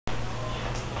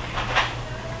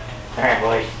Alright,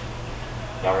 boys.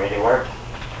 Y'all ready to work?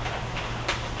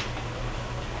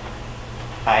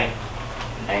 Hi,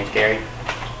 my name's Gary.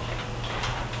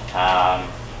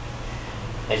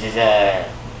 This is a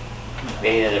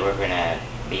video that we're going to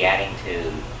be adding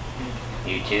to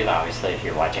YouTube. Obviously, if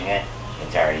you're watching it,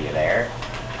 it's already there.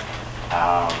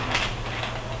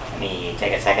 Let me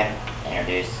take a second to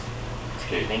introduce,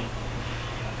 excuse me,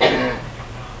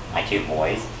 my two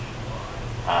boys.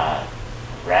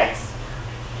 Rex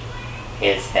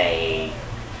is an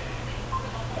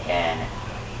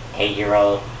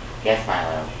 8-year-old. Yes,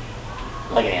 Milo.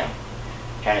 Look at him.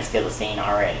 Trying to steal the scene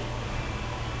already.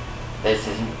 This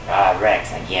is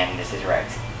Rex. Again, this is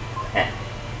Rex.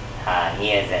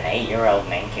 He is an 8-year-old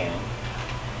Maine Coon.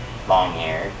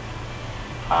 Long-haired.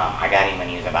 I got him when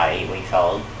he was about 8 weeks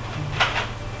old.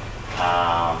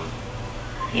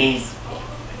 He's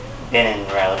been in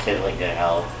relatively good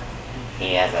health.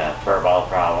 He has a fur ball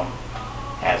problem,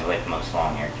 as with most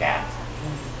long-haired cats.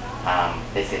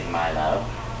 This is Milo.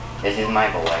 This is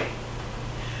my boy.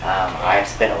 I've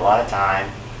spent a lot of time,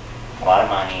 a lot of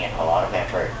money, and a lot of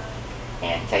effort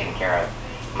in taking care of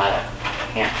Milo.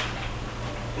 Here,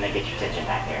 let me get your attention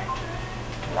back here.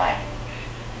 Like,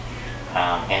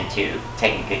 and to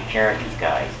taking good care of these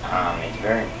guys. It's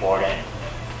very important,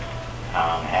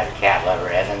 as a cat lover,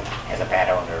 as a pet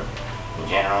owner in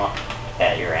general,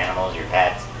 that your animals, your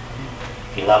pets,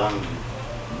 if you love them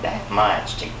that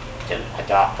much to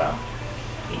adopt them,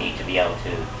 you need to be able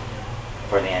to,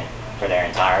 for their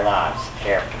entire lives,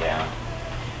 care for them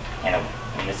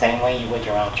in the same way you would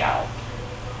your own child.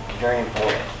 It's very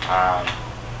important.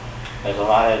 There's a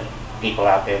lot of people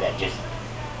out there that just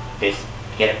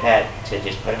get a pet to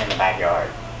just put them in the backyard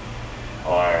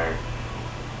or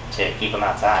to keep them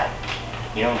outside.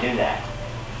 You don't do that.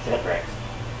 Sit up, Rex.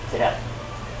 Sit up.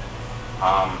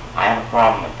 I have a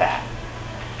problem with that.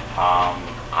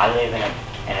 I live in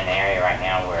an area right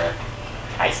now where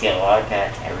I see a lot of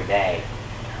pets every day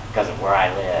because of where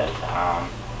I live,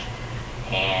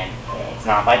 and it's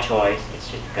not by choice. It's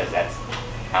just because that's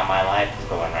how my life is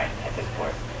going right at this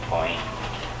point.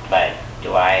 But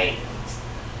do I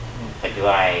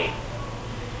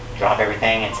drop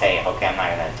everything and say, okay, I'm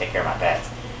not going to take care of my pets?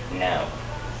 No,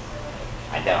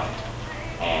 I don't,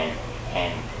 and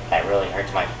that really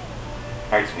hurts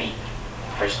me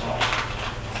personally.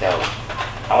 So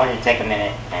I wanted to take a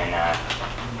minute and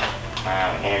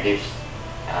introduce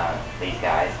these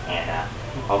guys, and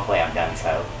hopefully I've done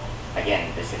so.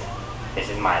 Again, this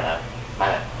is Milo.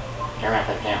 Milo, turn around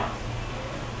to the camera.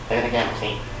 Look at the camera,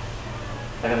 see?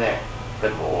 Look over there.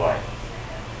 Good boy.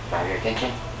 Do I have your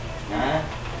attention? I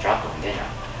dropped one, didn't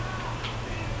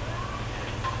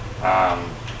I?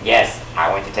 Yes,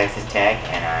 I went to Texas Tech,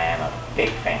 and I am a big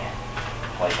fan.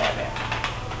 Always have been.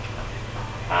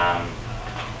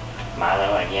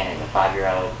 Milo, again, is a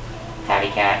 5-year-old tabby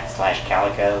cat /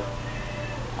 calico.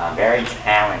 Very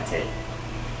talented.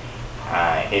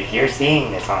 If you're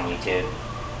seeing this on YouTube,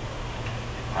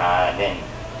 then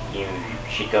you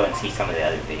should go and see some of the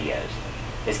other videos.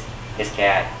 This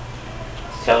cat,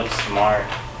 so smart,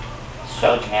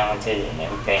 so talented in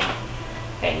everything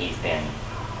that he's been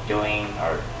doing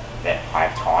or that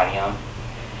I've taught him.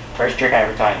 First trick I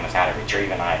ever taught him was how to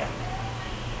retrieve an item.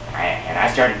 And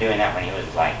I started doing that when he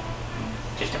was like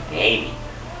just a baby.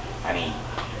 I mean,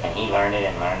 and he learned it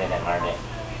and learned it and learned it.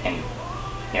 And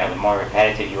you know, the more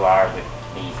repetitive you are with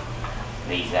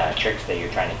these tricks that you're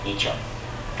trying to teach them,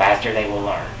 the faster they will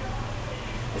learn.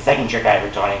 The second trick I ever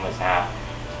taught him was how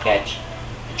to catch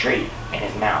a treat in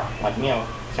his mouth, like, you know,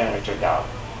 similar to a dog,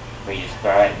 where you just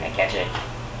throw it and they catch it.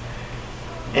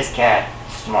 This cat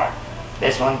is smart.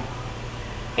 This one,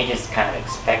 he just kind of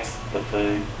expects the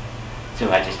food, so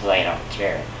I just lay it on the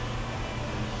chair,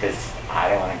 because I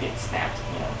don't want to get snapped,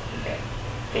 you know, bit.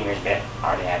 Fingers bit. I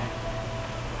already had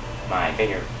my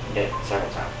finger bit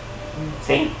several times.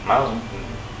 See? Milo's,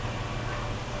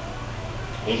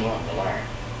 he's willing to learn.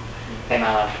 Okay,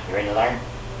 Milo, you ready to learn?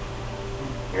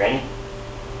 You ready?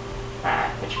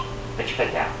 Alright, put your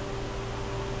foot down.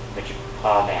 Put your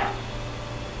paw down.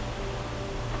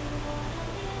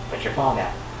 Put your paw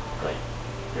down. Good.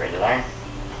 You ready to learn?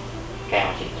 Okay, I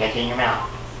want you to catch it in your mouth.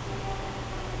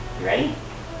 You ready?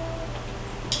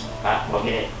 We'll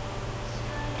get it.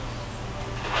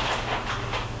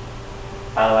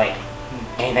 By the way,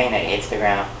 anything that hits the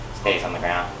ground stays on the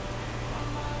ground.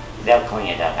 They'll clean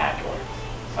it up afterwards,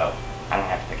 so I don't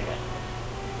have to pick it up.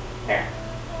 There.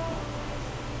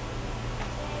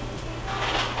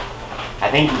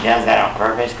 I think he does that on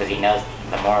purpose because he knows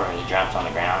the more he drops on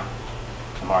the ground,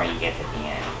 the more he gets at the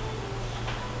end.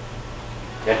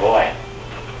 Good boy.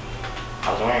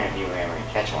 I was wondering if you were ever going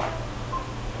to catch one.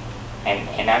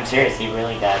 And I'm serious, he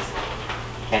really does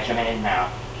catch them in his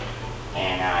mouth.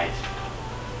 And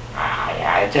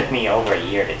it took me over a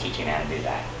year to teach him how to do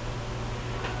that.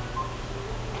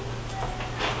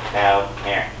 So,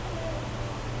 here.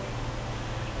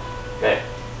 Good.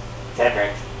 Set up,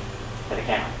 Rex. For the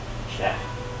camera. Shut up.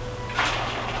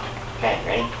 Okay,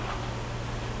 ready?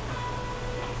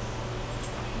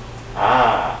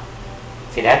 Ah.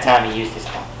 See, that time he used his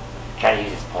paw. Try to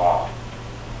use his paw.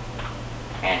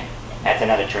 And that's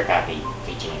another trick I'll be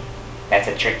teaching him. That's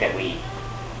a trick that we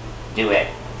do at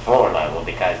floor level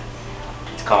because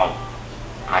it's called,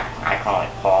 I call it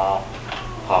paw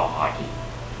hockey.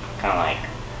 Kind of like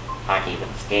hockey with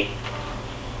a stick.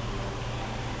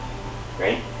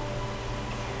 Ready?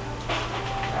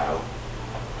 No.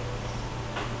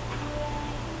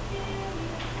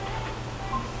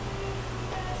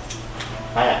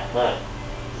 Look.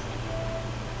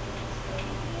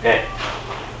 Good.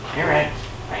 You're right.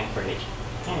 I ain't forget you.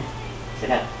 Here. Sit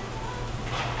up.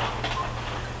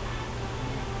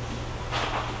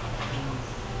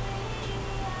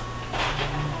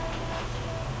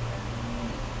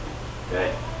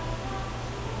 Good.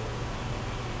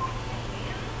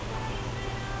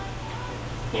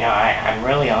 You know, I'm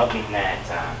really hoping that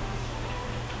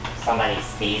somebody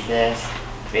sees this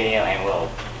video and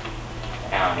will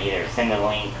either send a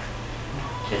link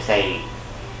to say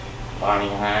Bonnie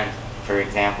Hunt, for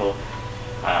example.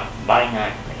 Bonnie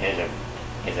Hunt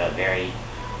is a very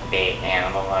big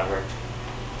animal lover,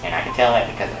 and I can tell that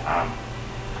because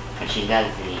when she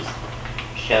does these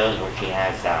shows where she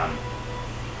has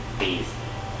these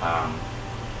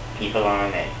people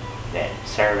on that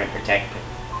serve and protect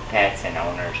pets and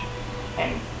owners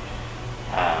and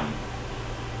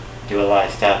do a lot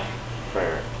of stuff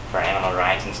for animal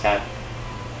rights and stuff.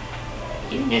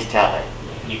 You can just tell it.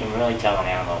 You can really tell an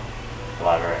animal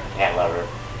lover, pet lover,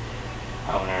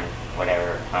 owner,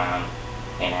 whatever,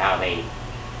 and how they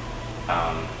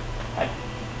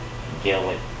deal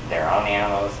with their own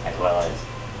animals as well as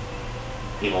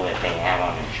people that they have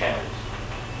on their shows.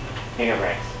 Here you go,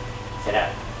 Rex. Sit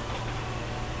up.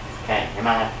 Okay, come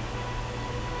on up.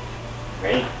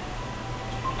 Ready?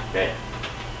 Good.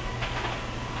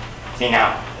 See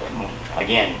now,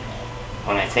 again,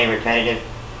 when I say repetitive,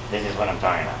 this is what I'm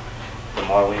talking about. The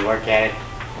more we work at it,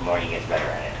 the more he gets better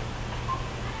at it.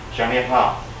 Show me a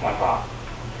paw. One paw.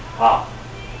 Paw.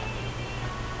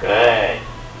 Good.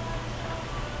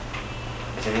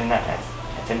 This isn't enough.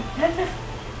 That's a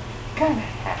kind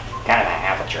of a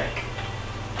half a trick.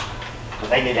 But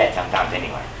they do that sometimes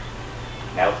anyway.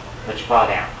 Nope. Put your paw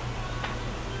down.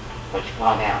 Put your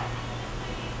paw down.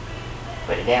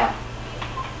 Put it down.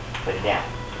 Put it down.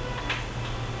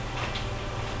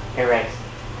 Here, Rex.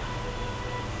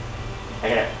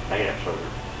 Look it up, shoulder.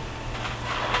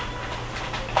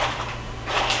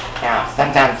 Now,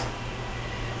 sometimes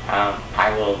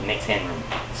I will mix in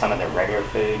some of the regular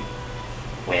food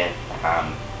with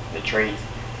the treats,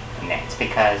 and that's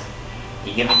because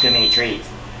you give them too many treats,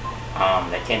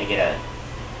 they tend to get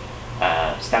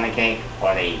a stomach ache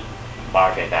or they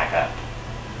barf it back up.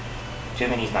 Too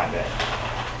many's not good.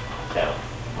 So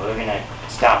we're gonna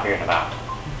stop here in about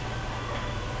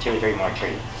 2 or 3 more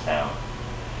treats. So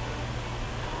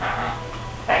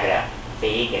back it up.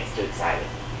 See, he gets too excited.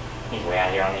 He's way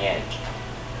out here on the edge.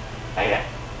 Back it up.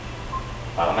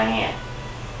 Follow my hand.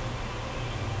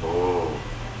 Whoa.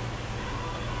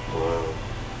 Whoa.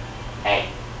 Hey,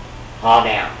 paw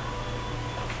down.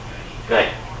 Good.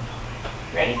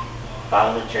 Ready?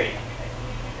 Follow the tree.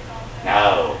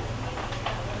 No.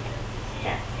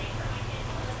 Here.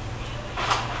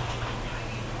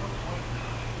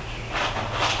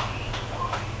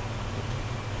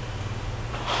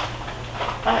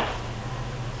 Fine.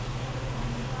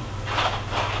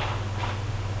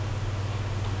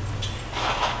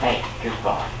 Hey,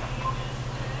 goofball.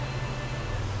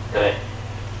 Good.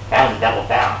 That was a double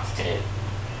bounce, too.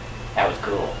 That was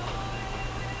cool.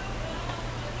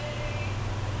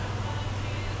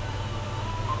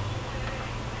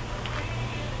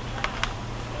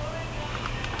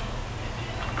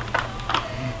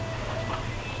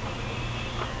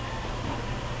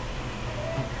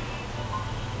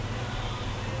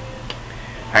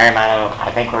 Alright, Milo,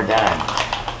 I think we're done.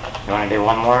 You want to do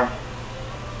one more?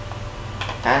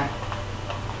 Huh?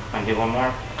 Want to do one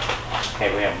more? Okay,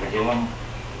 we'll do one.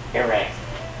 Here, Rex.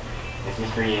 This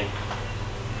is for you.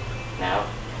 No.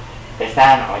 This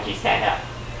time, I want you to stand up.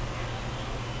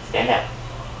 Stand up.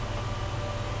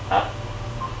 Up.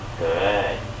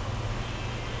 Good.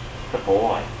 Good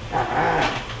boy. You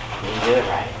didn't do it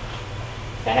right.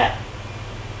 Stand up.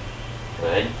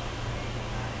 Good.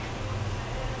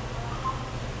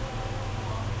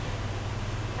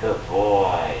 Good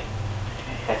boy.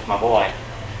 That's my boy.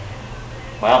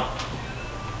 Well,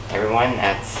 everyone,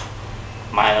 that's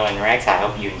Milo and Rex. I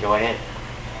hope you enjoyed it.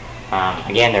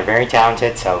 Again, they're very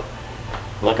talented, so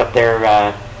look up their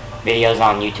videos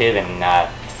on YouTube,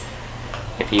 and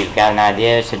if you've got an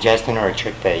idea, suggestion, or a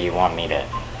trick that you want me to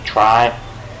try,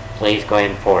 please go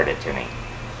ahead and forward it to me.